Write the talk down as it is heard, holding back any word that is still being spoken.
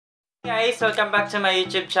Guys, welcome back to my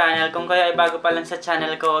YouTube channel. Kung kayo ay bago pa lang sa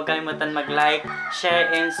channel ko, huwag kalimutan mag-like, share,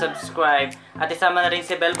 and subscribe. At isama na rin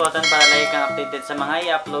si bell button para lagi kang updated sa mga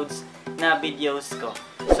i-uploads na videos ko.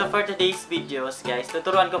 So for today's videos guys,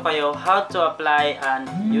 tuturuan ko kayo how to apply an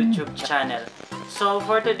YouTube channel. So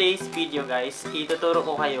for today's video guys, ituturo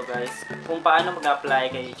ko kayo guys kung paano mag-apply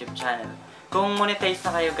kay YouTube channel. Kung monetize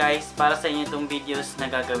na kayo guys, para sa inyo itong videos na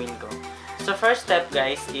gagawin ko. So first step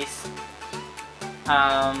guys is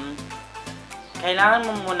kailangan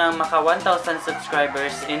mo muna maka 1,000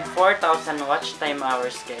 subscribers in 4,000 watch time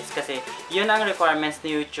hours guys, kasi yun ang requirements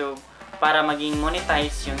ni YouTube para maging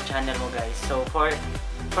monetize yung channel mo guys. So for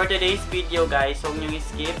today's video guys, huwag nyo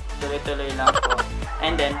i-skip, tuloy-tuloy lang po.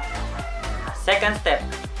 And then second step,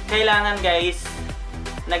 kailangan guys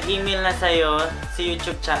nag-email na sa'yo si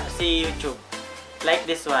YouTube like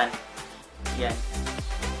this one. Yan.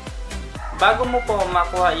 Bago mo po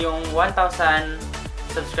makuha yung 1,000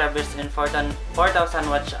 subscribers in 4,000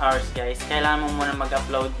 watch hours guys, kailangan mo muna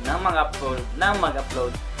mag-upload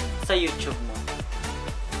sa YouTube mo.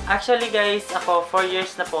 Actually guys, ako 4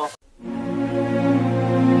 years na po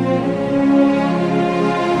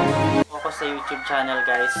ako sa YouTube channel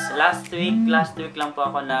guys. Last week lang po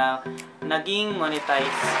ako na naging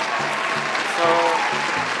monetized.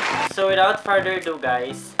 So without further ado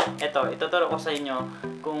guys, ituturo ko sa inyo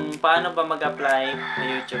kung paano ba mag-apply sa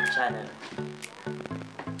YouTube channel.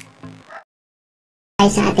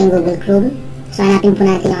 Sa ating Google Chrome. So hanapin po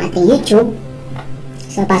natin yung ating YouTube.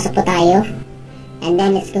 So pasok po tayo. And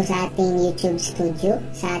then let's go sa ating YouTube Studio,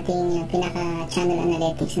 sa ating pinaka-channel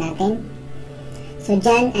analytics natin. So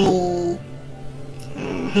dyan ay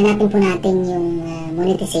hanapin po natin yung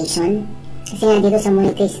monetization. Kasi nga dito sa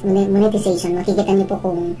monetization, makikita niyo po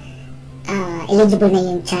kung eligible na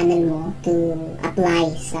yung channel mo to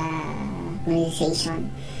apply sa monetization.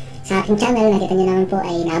 Sa aking channel, nakita niyo naman po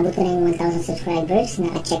ay naabot ko na yung 1,000 subscribers,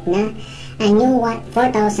 naka-check na. And yung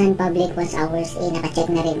 4,000 public watch hours, naka-check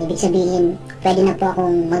na rin. Ibig sabihin, pwede na po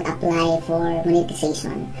akong mag-apply for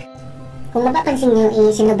monetization. Kung mapapansin nyo,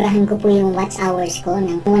 sinobrahan ko po yung watch hours ko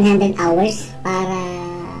ng 100 hours para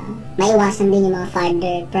maiwasan din yung mga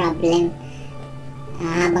further problem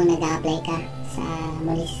habang nag-apply ka sa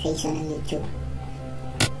monetization ng YouTube.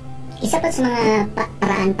 Isa pa sa mga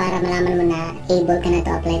paraan para malaman mo na able ka na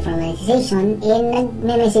to apply for monetization,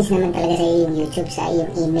 nag-message naman talaga sa yung YouTube sa iyong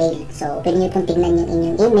email. So, pwede nyo pong tignan yung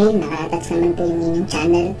inyong email, naka-attach naman po yung inyong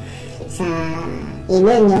channel sa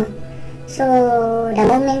email nyo. So, the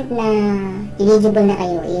moment na eligible na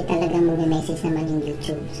kayo, talagang mag-message naman yung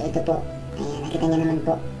YouTube. So, ito po, ayan, nakita nyo naman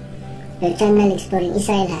po. Your channel Exploring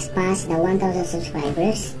Israel has passed the 1,000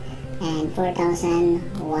 subscribers and 4,000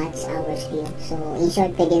 watch hours view. So, in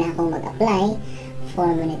short, pwede na akong mag-apply for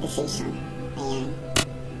monetization. Ayan.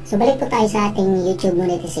 So, balik po tayo sa ating YouTube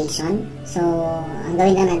monetization. So, ang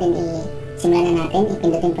gawin lang natin, simulan na natin.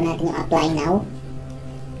 Ipindutin po natin yung apply now.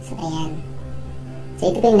 So, ayan. So,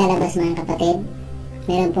 ito po yung lalabas mga kapatid.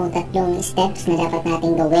 Meron pong 3 steps na dapat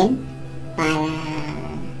natin gawin para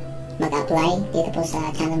mag-apply dito po sa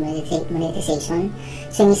channel monetization.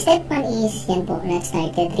 So, yung step 1 is, yan po, let's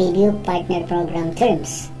start it. Review partner program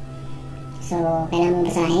terms. So, kailangan mong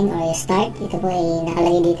basahin or start. Ito po ay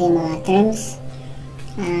nakalagay dito yung mga terms,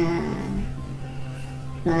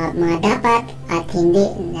 mga dapat at hindi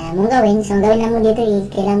na mong gawin. So, ang gawin lang mo dito,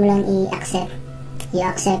 kailangan mo lang i-accept. You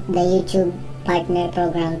accept the YouTube partner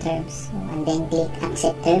program terms. So, and then click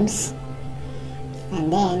accept terms. And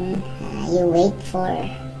then, you wait for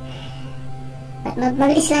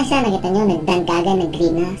mabilis lang siya, nakita nyo, nag-done kagad,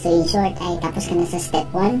 nag-green na. So in short ay tapos ka na sa step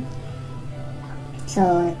 1. So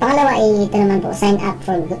pangalawa ay ito naman po, sign up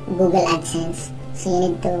for Google AdSense. So you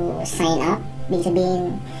need to sign up. Ibig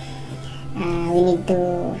sabihin we need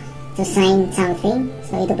to sign something.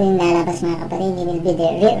 So ito po yung lalabas mga kapatid. You will be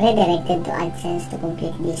redirected to AdSense to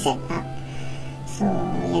complete the setup. So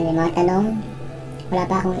yan, may mga tanong. Wala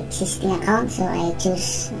pa akong existing account, so I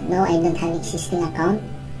choose no, I don't have existing account.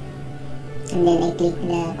 And then I click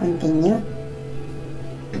na continue.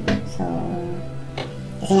 So,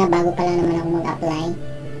 kasi nga bago pa lang naman ako mag-apply.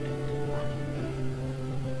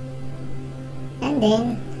 And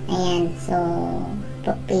then, ayan. So,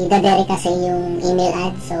 idadere kasi yung email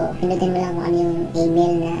ad. So, pinutin mo lang kung ano yung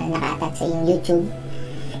email na naka-attach sa yung YouTube.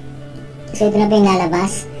 So, ito na po yung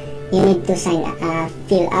lalabas. You need to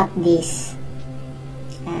fill up this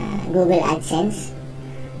Google AdSense.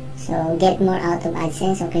 So, get more out of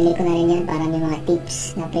AdSense. So, click ko na rin yan para may mga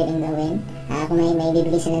tips na pwedeng gawin. Kung may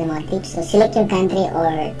bibili sila ng mga tips. So, select your country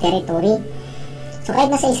or territory. So,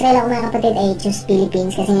 kahit nasa Israel ako mga kapatid, ay choose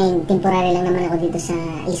Philippines. Kasi ngayon, temporary lang naman ako dito sa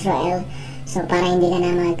Israel. So, para hindi ka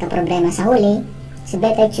na magka-problema sa huli, So,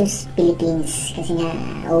 better choose Philippines kasi nga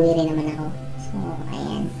uwi rin naman ako. So,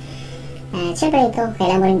 ayan. At syempre ito,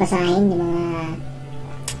 kailangan mo rin basahin yung mga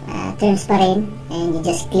terms pa rin, and you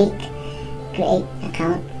just click create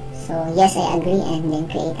account. So, yes, I agree, and then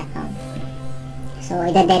create account. So,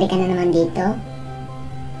 idadali ka na naman dito.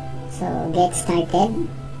 So, get started.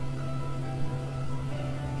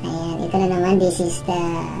 Ayan, ito na naman, this is the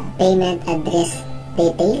payment address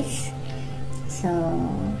details. So,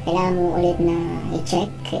 kailangan mo ulit na i-check,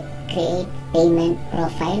 create payment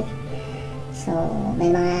profile. So, may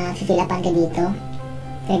mga fill-upan ka dito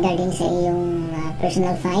regarding sa iyong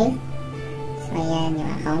personal file. So, ayan,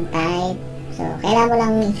 yung account type. So, kailangan mo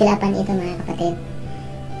lang i-fill-upan ito mga kapatid.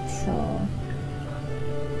 So,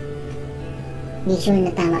 be sure na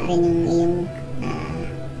tama rin yung iyong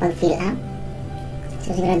pag-fill up.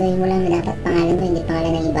 So, siguraduhin mo lang na dapat pangalan mo, hindi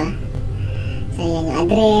pangalan ng iba. So, ayan yung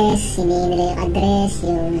address, hinihin nila yung address,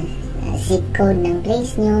 yung zip code ng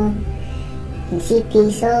place nyo, yung city.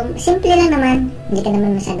 So, simple lang naman. Hindi ka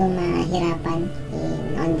naman masyadong mahirapan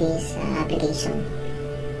on this application.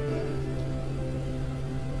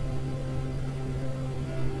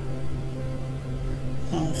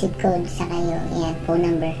 Ayan, zip code, saka yung phone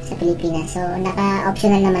number sa Pilipinas. So,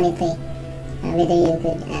 naka-optional naman ito eh. Whether you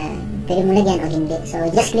could pwede mo lagyan o hindi. So,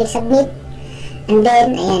 just click submit. And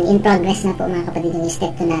then, ayan, in progress na po mga kapatid yung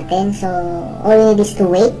step 2 natin. So, all you need is to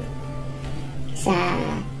wait sa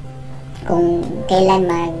kung kailan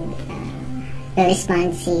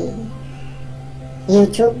respond si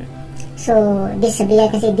YouTube. So,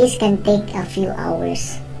 sabihan kasi this can take a few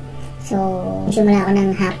hours. So, simula ako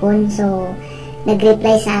ng hapon. So,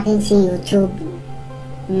 nag-reply sa akin si YouTube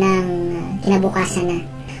ng kinabukasan na.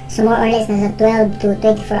 So, more or less, nasa 12 to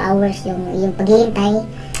 24 hours yung paghihintay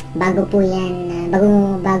bago po yan,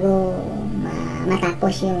 bago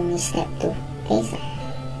matapos yung step 2. Okay, so,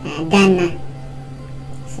 done na.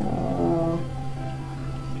 So,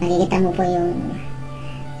 makikita mo po yung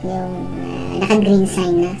naka-green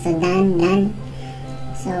sign na. So, done.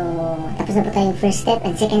 So, tapos na po tayo yung first step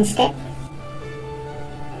and second step.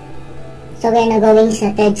 So, we're now going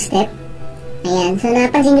sa third step. Ayan. So,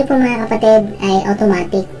 napansin niyo po mga kapatid ay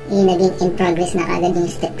automatic naging in progress na kagad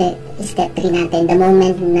yung step 3 natin. The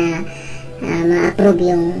moment na ma-approve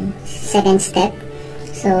yung second step.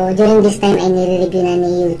 So, during this time ay nire-review na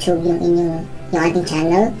ni YouTube yung ating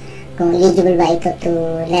channel. Kung eligible ba ito to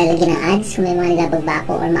lalagyan ng ads, kung may mga nilabag ba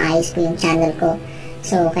ako or maayos po yung channel ko.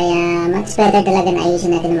 So, kaya much better talaga na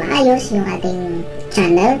ayusin natin na maayos yung ating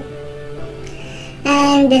channel.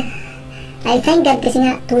 And I thank God kasi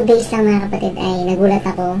nga 2 days lang mga kapatid ay nagulat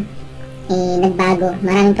ako, nagbago,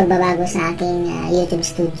 maraming pagbabago sa aking YouTube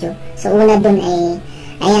studio. So una dun ay,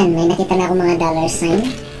 ayan, may nakita na ako mga dollar sign.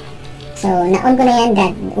 So na-on ko na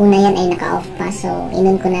yan, una yan ay naka-off pa, so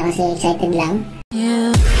in-on ko na kasi excited lang.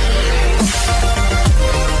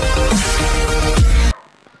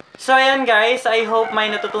 So ayan guys, I hope may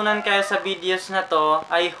natutunan kayo sa videos na to.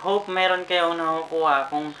 I hope meron kayong nakukuha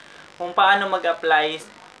kung paano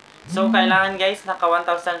mag-apply. So, kailangan guys, naka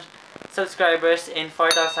 1,000 subscribers and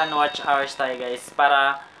 4,000 watch hours tayo guys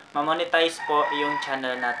para ma-monetize po yung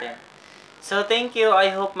channel natin. So, thank you.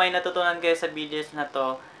 I hope may natutunan kayo sa videos na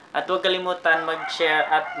to. At huwag kalimutan mag-share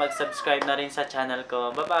at mag-subscribe na rin sa channel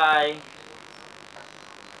ko. Bye-bye!